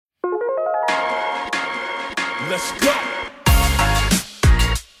Let's go.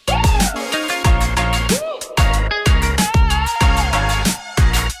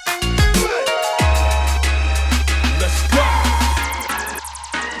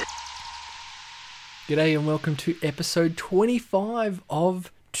 G'day and welcome to episode 25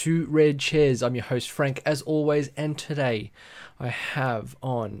 of Two Red Chairs. I'm your host Frank as always, and today I have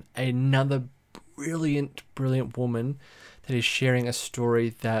on another brilliant woman that is sharing a story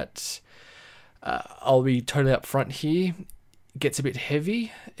that I'll be totally upfront here, gets a bit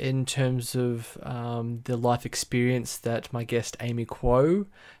heavy in terms of the life experience that my guest Amy Kuo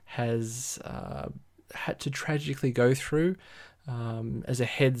has had to tragically go through. As a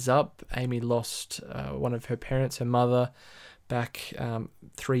heads up, Amy lost one of her parents, her mother, back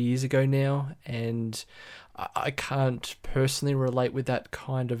 3 years ago now, and I can't personally relate with that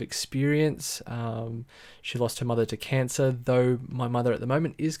kind of experience. She lost her mother to cancer, though my mother at the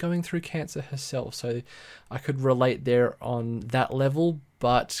moment is going through cancer herself, so I could relate there on that level,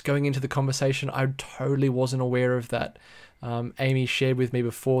 but going into the conversation, I totally wasn't aware of that. Amy shared with me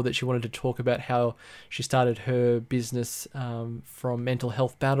before that she wanted to talk about how she started her business from mental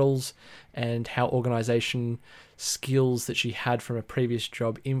health battles and how organization skills that she had from a previous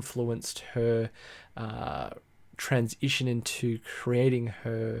job influenced her transition into creating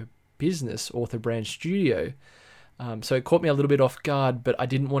her business, Author Brand Studio. So it caught me a little bit off guard, but I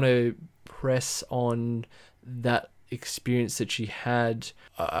didn't want to press on that experience that she had.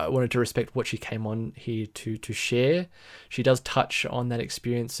 I wanted to respect what she came on here to share. She does touch on that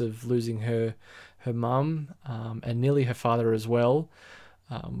experience of losing her mum and nearly her father as well,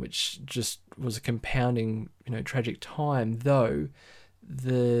 which just was a compounding, tragic time. Though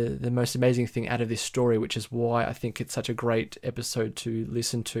the most amazing thing out of this story, which is why I think it's such a great episode to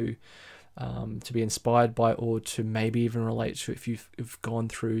listen to be inspired by, or to maybe even relate to if you've gone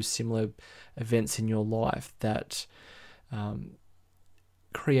through similar events in your life, that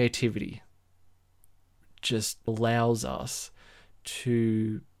creativity just allows us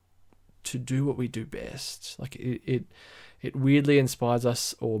to do what we do best. Like it weirdly inspires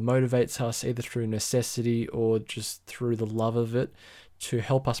us or motivates us either through necessity or just through the love of it, to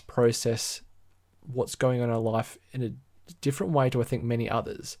help us process what's going on in our life in a different way to, I think, many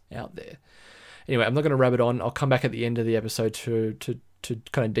others out there. Anyway, I'm not going to rabbit on. I'll come back at the end of the episode to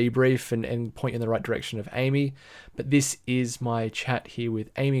kind of debrief and point you in the right direction of Amy. But this is my chat here with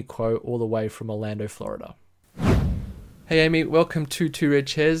Amy Kuo, all the way from Orlando, Florida. Hey Amy, welcome to Two Red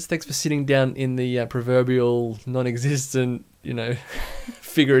Chairs. Thanks for sitting down in the proverbial non-existent,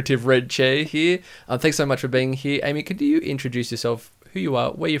 figurative red chair here. Thanks so much for being here. Amy, could you introduce yourself, who you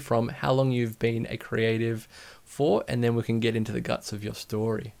are, where you're from, how long you've been a creative for, and then we can get into the guts of your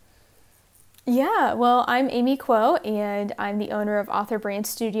story. Yeah, well, I'm Amy Kuo, and I'm the owner of Author Brand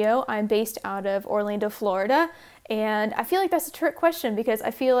Studio. I'm based out of Orlando, Florida, and I feel like that's a trick question because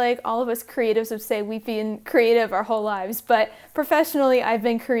I feel like all of us creatives would say we've been creative our whole lives, but professionally, I've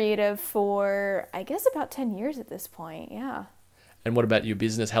been creative for, I guess, about 10 years at this point, yeah. And what about your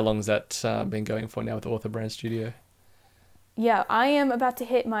business? How long has that been going for now with Author Brand Studio? Yeah, I am about to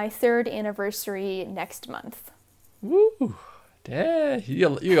hit my 3rd anniversary next month. Woo! Yeah,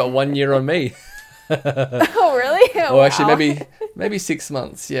 you got 1 year on me. Oh, really? Oh, or wow. actually, maybe 6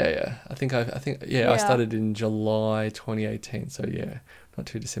 months. Yeah. I think Yeah. I started in July 2018. So yeah, not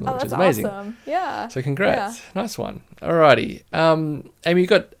too dissimilar, which is that's amazing. Awesome. Yeah. So congrats, Yeah. Nice one. Alrighty, Amy, you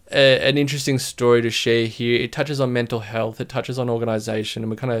got an interesting story to share here. It touches on mental health, it touches on organization, and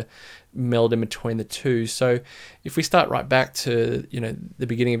we kind of meld in between the two. So if we start right back to the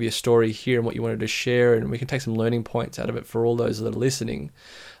beginning of your story here and what you wanted to share, and we can take some learning points out of it for all those that are listening,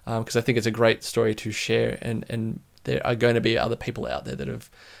 because I think it's a great story to share, and there are going to be other people out there that have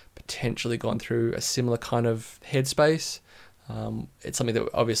potentially gone through a similar kind of headspace. It's something that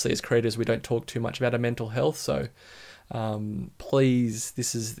obviously as creators we don't talk too much about our mental health, so please,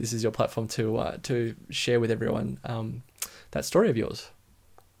 this is your platform to share with everyone that story of yours.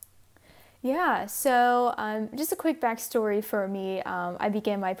 Yeah, so just a quick backstory for me. I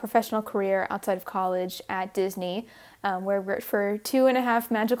began my professional career outside of college at Disney, where I worked for 2.5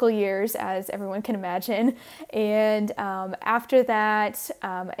 magical years, as everyone can imagine. And after that,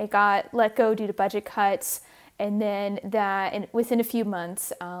 I got let go due to budget cuts. And then within a few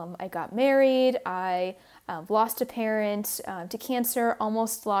months, I got married. I lost a parent to cancer,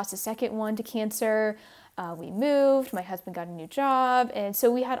 almost lost a second one to cancer. We moved, my husband got a new job, and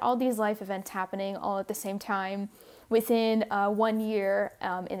so we had all these life events happening all at the same time within 1 year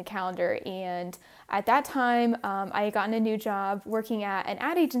in the calendar. And at that time, I had gotten a new job working at an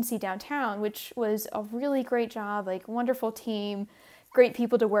ad agency downtown, which was a really great job, like wonderful team, great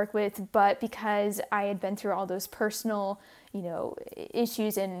people to work with, but because I had been through all those personal,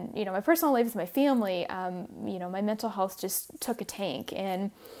 issues in, my personal life with my family, my mental health just took a tank.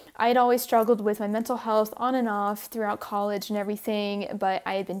 And I had always struggled with my mental health on and off throughout college and everything, but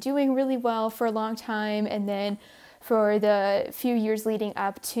I had been doing really well for a long time. And then for the few years leading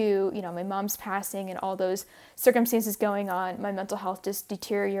up to, my mom's passing and all those circumstances going on, my mental health just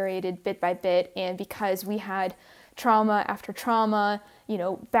deteriorated bit by bit. And because we had trauma after trauma,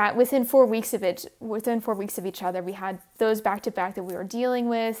 within 4 weeks of each other, we had those back to back that we were dealing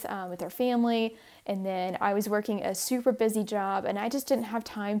with our family. And then I was working a super busy job, and I just didn't have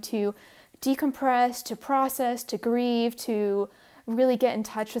time to decompress, to process, to grieve, to really get in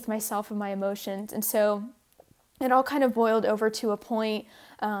touch with myself and my emotions. And so it all kind of boiled over to a point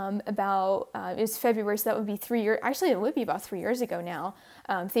it was February, so that would be 3 years. Actually, it would be about 3 years ago now.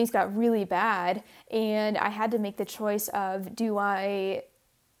 Things got really bad, and I had to make the choice of, do I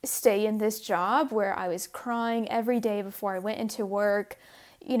stay in this job where I was crying every day before I went into work?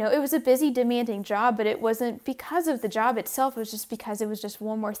 It was a busy, demanding job, but it wasn't because of the job itself. It was just because it was just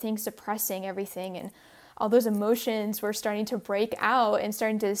one more thing suppressing everything, and all those emotions were starting to break out and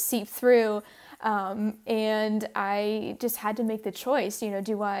starting to seep through. And I just had to make the choice,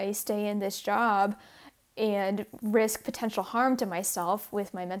 do I stay in this job and risk potential harm to myself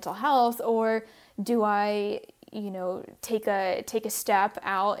with my mental health, or do I, take a step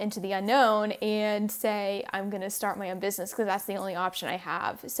out into the unknown and say, I'm going to start my own business because that's the only option I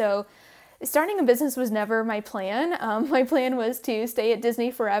have. So starting a business was never my plan. My plan was to stay at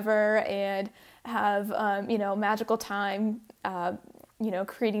Disney forever and have, magical time,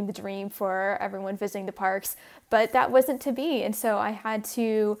 creating the dream for everyone visiting the parks, but that wasn't to be. And so I had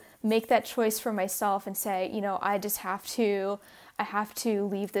to make that choice for myself and say, I have to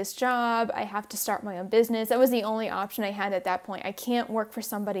leave this job. I have to start my own business. That was the only option I had at that point. I can't work for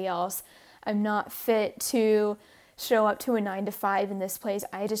somebody else. I'm not fit to show up to a 9 to 5 in this place.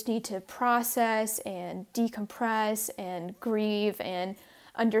 I just need to process and decompress and grieve and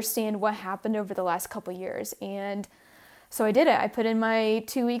understand what happened over the last couple years. And so I did it. I put in my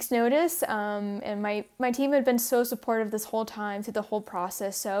 2 weeks notice, and my team had been so supportive this whole time through the whole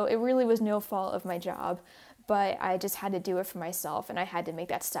process. So it really was no fault of my job, but I just had to do it for myself, and I had to make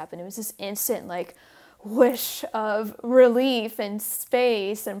that step. And it was this instant whoosh of relief and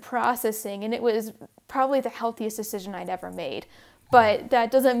space and processing. And it was probably the healthiest decision I'd ever made, but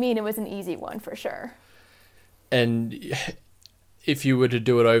that doesn't mean it was an easy one for sure. And if you were to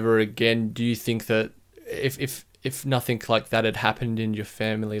do it over again, do you think that if nothing like that had happened in your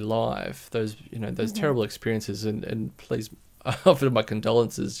family life, those terrible experiences, and please offer my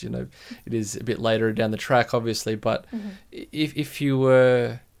condolences, it is a bit later down the track, obviously, but if you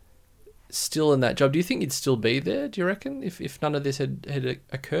were still in that job, do you think you'd still be there, do you reckon, if none of this had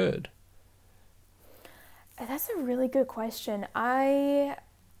occurred? That's a really good question.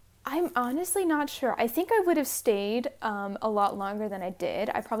 I'm honestly not sure. I think I would have stayed a lot longer than I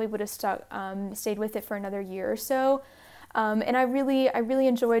did. I probably would have stayed with it for another year or so. And I really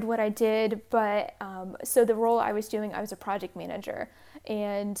enjoyed what I did, but so the role I was doing, I was a project manager,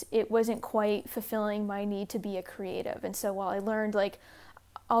 and it wasn't quite fulfilling my need to be a creative. And so while I learned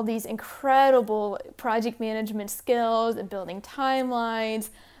all these incredible project management skills and building timelines,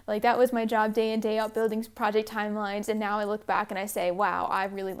 that was my job day in, day out, building project timelines. And now I look back and I say, wow, I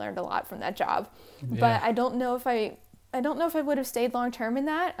really learned a lot from that job. Yeah. But I don't know if I would have stayed long term in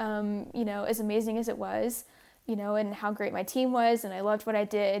that, as amazing as it was, and how great my team was, and I loved what I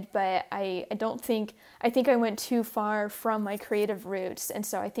did, but I think I went too far from my creative roots. And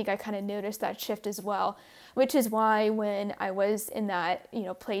so I think I kind of noticed that shift as well, which is why when I was in that,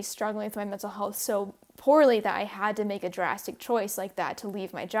 place struggling with my mental health so poorly that I had to make a drastic choice like that to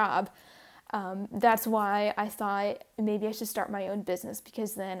leave my job. That's why I thought maybe I should start my own business,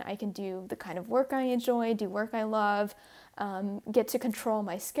 because then I can do the kind of work I enjoy, do work I love, get to control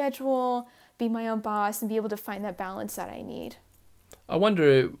my schedule, be my own boss, and be able to find that balance that I need. I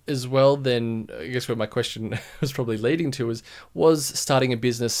wonder as well then, I guess what my question was probably leading to was starting a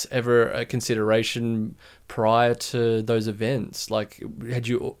business ever a consideration prior to those events? Had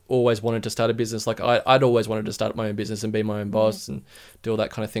you always wanted to start a business? I'd always wanted to start my own business and be my own boss and do all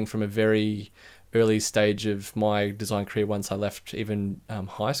that kind of thing from a very early stage of my design career once I left even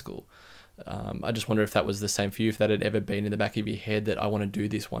high school. I just wonder if that was the same for you, if that had ever been in the back of your head that I want to do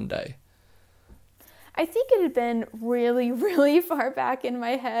this one day. I think it had been really, really far back in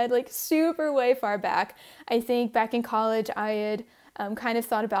my head, super way far back. I think back in college I had kind of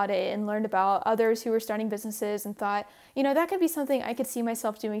thought about it and learned about others who were starting businesses and thought, that could be something I could see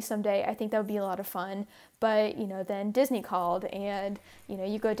myself doing someday. I think that would be a lot of fun. But, then Disney called and,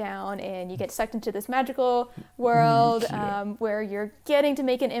 you go down and you get sucked into this magical world where you're getting to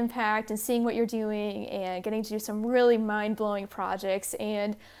make an impact and seeing what you're doing and getting to do some really mind-blowing projects.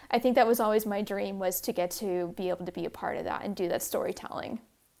 And I think that was always my dream, was to get to be able to be a part of that and do that storytelling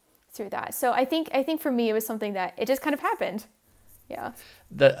through that. So I think for me, it was something that it just kind of happened. Yeah.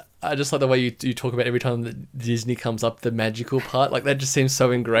 That I just like the way you talk about every time that Disney comes up, the magical part, like that just seems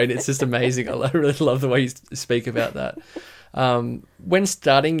so ingrained. It's just amazing. I really love the way you speak about that. When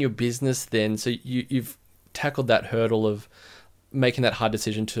starting your business then, so you've tackled that hurdle of making that hard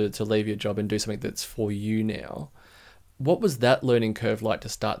decision to leave your job and do something that's for you now. What was that learning curve like to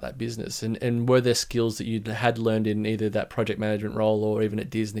start that business? And were there skills that you had learned in either that project management role or even at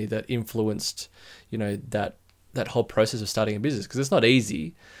Disney that influenced, that whole process of starting a business? Because it's not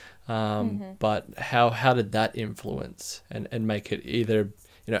easy, but how did that influence and make it either,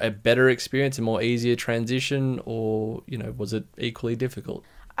 a better experience, a more easier transition, or, was it equally difficult?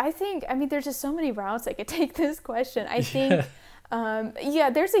 There's just so many routes I could take this question. I think,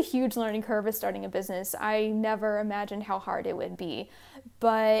 there's a huge learning curve of starting a business. I never imagined how hard it would be,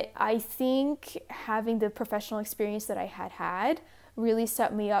 but I think having the professional experience that I had really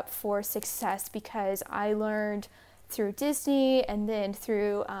set me up for success, because I learned through Disney and then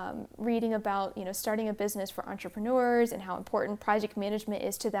through reading about, starting a business for entrepreneurs and how important project management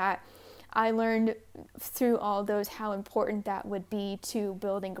is to that. I learned through all those how important that would be to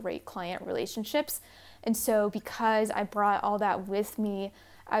building great client relationships. And so because I brought all that with me,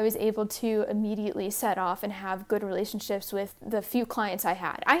 I was able to immediately set off and have good relationships with the few clients I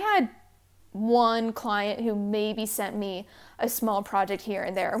had. I had one client who maybe sent me a small project here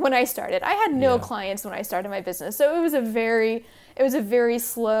and there when I started. I had no clients when I started my business. So it was a very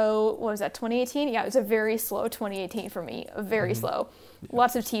slow, what was that, 2018? Yeah, it was a very slow 2018 for me, very slow.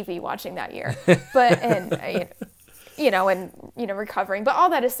 Lots of TV watching that year, recovering. But all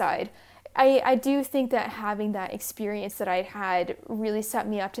that aside, I do think that having that experience that I'd had really set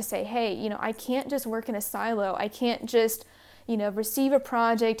me up to say, hey, I can't just work in a silo. I can't just, receive a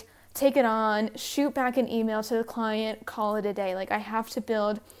project, take it on, shoot back an email to the client, call it a day. Like, I have to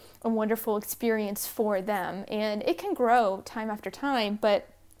build a wonderful experience for them. And it can grow time after time. But,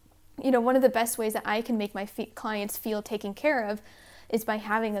 one of the best ways that I can make my clients feel taken care of is by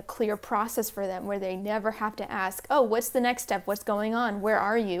having a clear process for them where they never have to ask, oh, what's the next step? What's going on? Where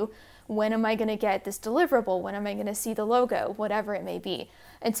are you? When am I going to get this deliverable? When am I going to see the logo? Whatever it may be.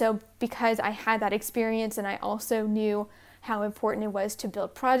 And so because I had that experience and I also knew how important it was to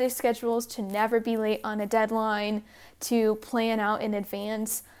build project schedules, to never be late on a deadline, to plan out in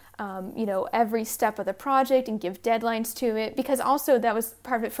advance, every step of the project and give deadlines to it. Because also that was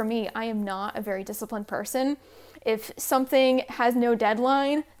part of it for me. I am not a very disciplined person. If something has no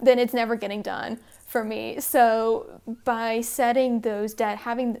deadline, then it's never getting done for me. So by setting those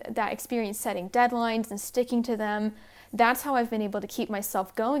having that experience setting deadlines and sticking to them, that's how I've been able to keep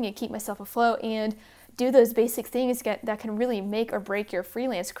myself going and keep myself afloat and do those basic things that can really make or break your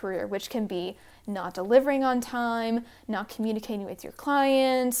freelance career, which can be not delivering on time, not communicating with your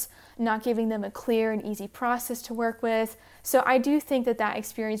clients, not giving them a clear and easy process to work with. So I do think that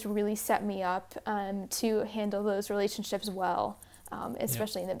experience really set me up to handle those relationships well,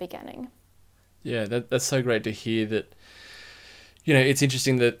 especially in the beginning. Yeah, that's so great to hear that. It's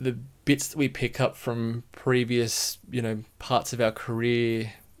interesting that the bits that we pick up from previous, parts of our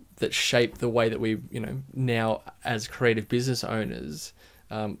career that shape the way that we, now as creative business owners,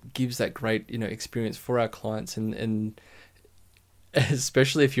 gives that great, experience for our clients. And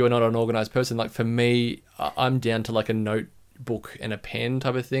especially if you're not an organized person, like for me, I'm down to like a notebook and a pen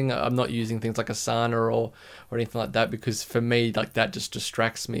type of thing. I'm not using things like Asana or anything like that, because for me, like that just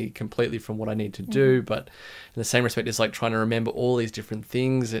distracts me completely from what I need to do. But in the same respect, it's like trying to remember all these different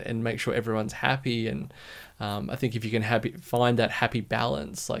things and make sure everyone's happy. And I think if you can find that happy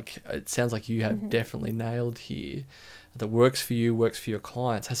balance, like it sounds like you have definitely nailed here, that works for you, works for your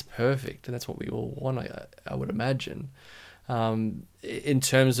clients. That's perfect. And that's what we all want, I would imagine. In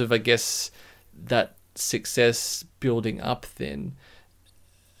terms of, I guess, that success building up, then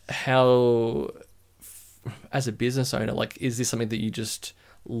how, as a business owner, like, is this something that you just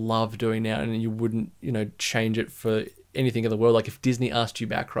love doing now and you wouldn't, change it for anything in the world? Like if Disney asked you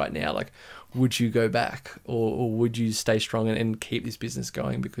back right now, like, would you go back or would you stay strong and keep this business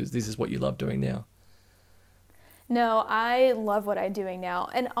going because this is what you love doing now? No, I love what I'm doing now.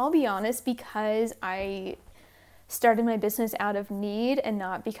 And I'll be honest, because I started my business out of need and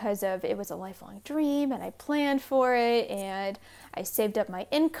not because of it was a lifelong dream and I planned for it and I saved up my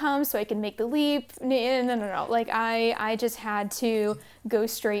income so I can make the leap. No. Like I just had to go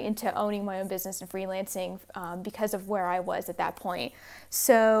straight into owning my own business and freelancing because of where I was at that point.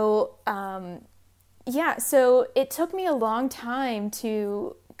 So so it took me a long time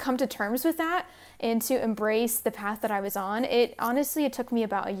to come to terms with that and to embrace the path that I was on. It took me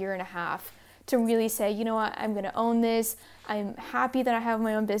about a year and a half to really say, you know what, I'm going to own this. I'm happy that I have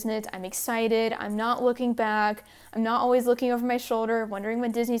my own business. I'm excited. I'm not looking back. I'm not always looking over my shoulder, wondering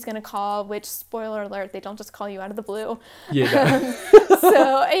when Disney's going to call, which, spoiler alert, they don't just call you out of the blue. Yeah.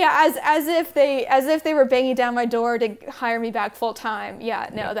 So yeah, as if they were banging down my door to hire me back full time. Yeah,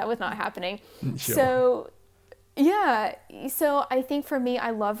 no, that was not happening. Sure. So I think for me, I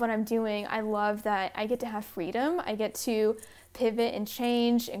love what I'm doing. I love that I get to have freedom. I get to pivot and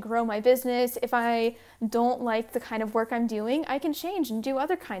change and grow my business. If I don't like the kind of work I'm doing, I can change and do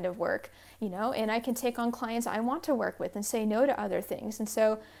other kind of work, and I can take on clients I want to work with and say no to other things.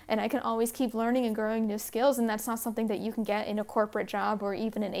 And I can always keep learning and growing new skills. And that's not something that you can get in a corporate job or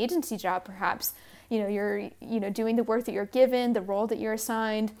even an agency job, perhaps. You're doing the work that you're given, the role that you're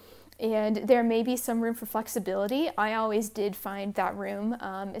assigned. And there may be some room for flexibility. I always did find that room,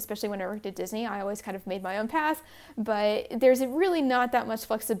 especially when I worked at Disney. I always kind of made my own path, but there's really not that much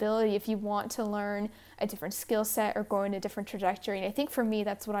flexibility if you want to learn a different skill set or go in a different trajectory. And I think for me,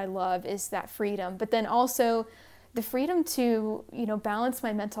 that's what I love, is that freedom. But then also the freedom to, balance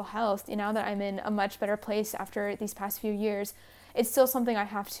my mental health. Now that I'm in a much better place after these past few years, it's still something I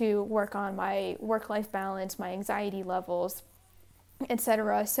have to work on, my work-life balance, my anxiety levels,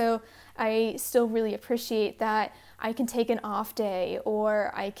 etc. So I still really appreciate that I can take an off day,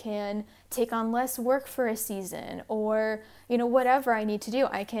 or I can take on less work for a season, or whatever I need to do.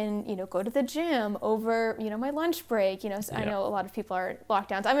 I can go to the gym over my lunch break. I know a lot of people are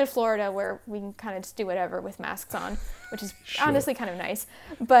lockdowns. I'm in Florida where we can kind of just do whatever with masks on, which is honestly kind of nice.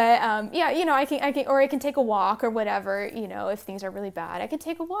 But I can take a walk or whatever. If things are really bad, I can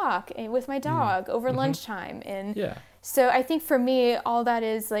take a walk with my dog over lunchtime. And so I think for me, all that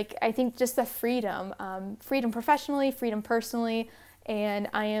is I think just the freedom professionally, freedom personally. And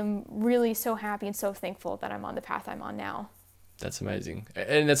I am really so happy and so thankful that I'm on the path I'm on now. That's amazing.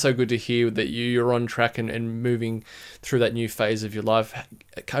 And that's so good to hear that you're on track and moving through that new phase of your life,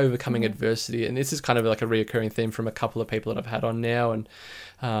 overcoming adversity. And this is kind of like a reoccurring theme from a couple of people that I've had on now,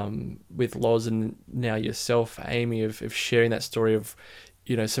 and with Loz and now yourself, Amy, of sharing that story of,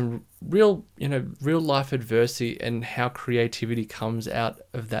 some real life adversity and how creativity comes out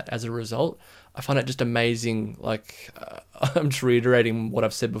of that as a result. I find it just amazing. I'm just reiterating what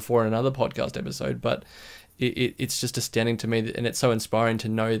I've said before in another podcast episode, but it's just astounding to me, and it's so inspiring to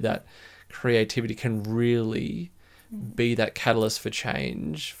know that creativity can really be that catalyst for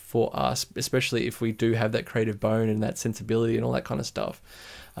change for us, especially if we do have that creative bone and that sensibility and all that kind of stuff.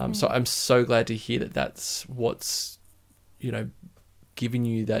 So I'm so glad to hear that that's what's, giving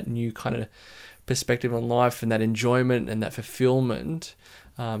you that new kind of perspective on life and that enjoyment and that fulfillment.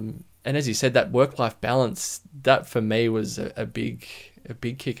 And as you said, that work-life balance, that for me was a big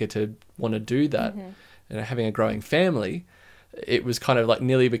kicker to want to do that. Having a growing family, it was kind of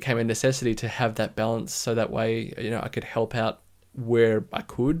nearly became a necessity to have that balance, so that way, I could help out where I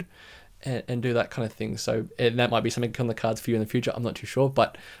could and do that kind of thing. So, and that might be something on the cards for you in the future. I'm not too sure,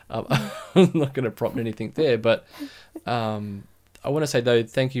 but I'm not going to prompt anything there. But I want to say, though,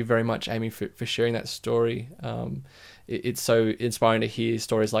 thank you very much, Amy, for sharing that story. It's so inspiring to hear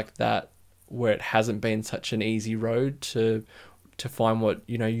stories like that, where it hasn't been such an easy road to find what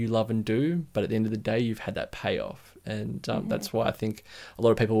you love and do, but at the end of the day, you've had that payoff. And that's why I think a lot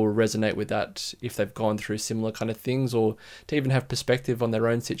of people will resonate with that if they've gone through similar kind of things, or to even have perspective on their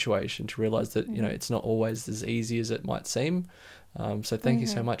own situation, to realize that it's not always as easy as it might seem. So thank you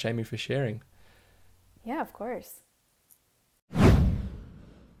so much, Amy, for sharing. Yeah, of course.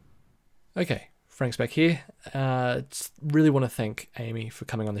 Okay, Frank's back here. Really want to thank Amy for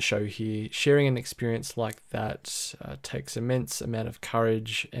coming on the show here. Sharing an experience like that takes immense amount of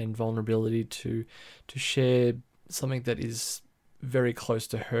courage and vulnerability to share something that is very close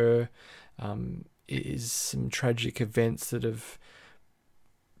to her. It is some tragic events that have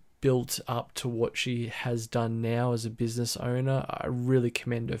built up to what she has done now as a business owner. I really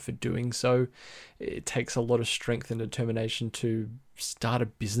commend her for doing so. It takes a lot of strength and determination to start a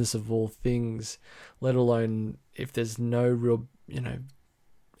business of all things, let alone if there's no real,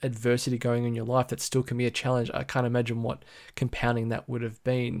 adversity going on in your life that still can be a challenge. I can't imagine what compounding that would have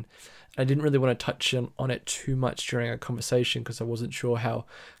been. I didn't really want to touch on it too much during our conversation because I wasn't sure how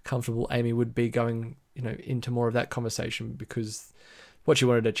comfortable Amy would be going, into more of that conversation, because what she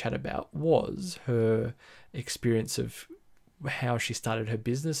wanted to chat about was her experience of how she started her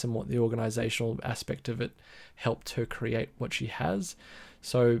business and what the organizational aspect of it helped her create what she has.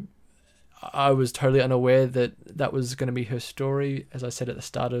 So I was totally unaware that was going to be her story, as I said at the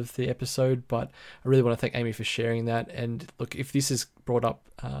start of the episode, but I really want to thank Amy for sharing that. And look, if this has brought up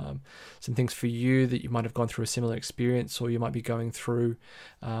some things for you that you might have gone through a similar experience, or you might be going through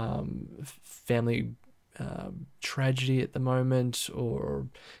family tragedy at the moment, or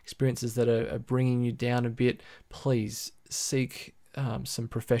experiences that are bringing you down a bit, please seek some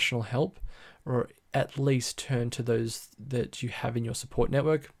professional help, or at least turn to those that you have in your support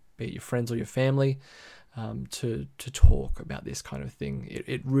network, be it your friends or your family, to talk about this kind of thing.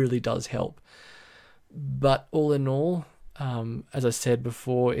 It really does help. But all in all, as I said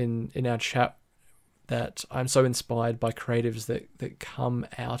before in our chat, that I'm so inspired by creatives that come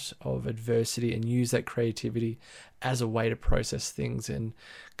out of adversity and use that creativity as a way to process things and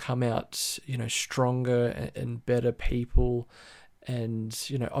come out, stronger and better people. And,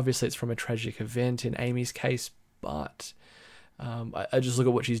 obviously it's from a tragic event in Amy's case, but I just look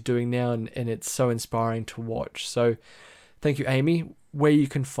at what she's doing now and it's so inspiring to watch. So thank you, Amy. Where you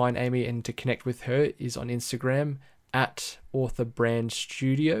can find Amy and to connect with her is on Instagram at Author Brand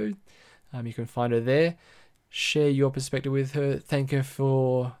Studio. You can find her there. Share your perspective with her. Thank her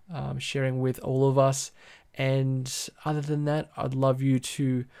for sharing with all of us. And other than that, I'd love you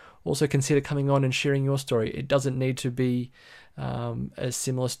to also consider coming on and sharing your story. It doesn't need to be a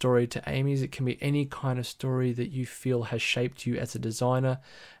similar story to Amy's. It can be any kind of story that you feel has shaped you as a designer,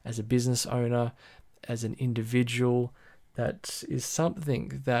 as a business owner, as an individual. That is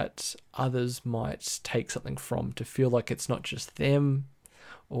something that others might take something from, to feel like it's not just them,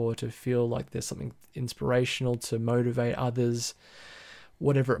 or to feel like there's something inspirational to motivate others,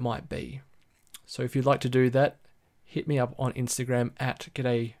 whatever it might be. So if you'd like to do that, hit me up on Instagram at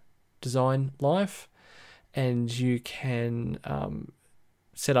G'day Design Life, and you can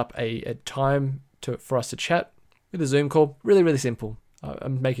set up a time for us to chat with a Zoom call. Really, really simple.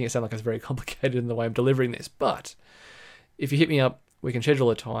 I'm making it sound like it's very complicated in the way I'm delivering this, but if you hit me up, we can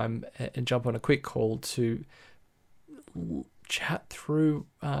schedule a time and jump on a quick call to chat through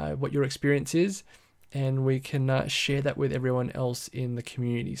what your experience is, and we can share that with everyone else in the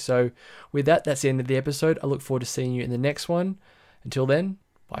community. So with that, that's the end of the episode. I look forward to seeing you in the next one. Until then,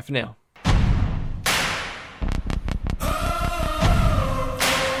 bye for now.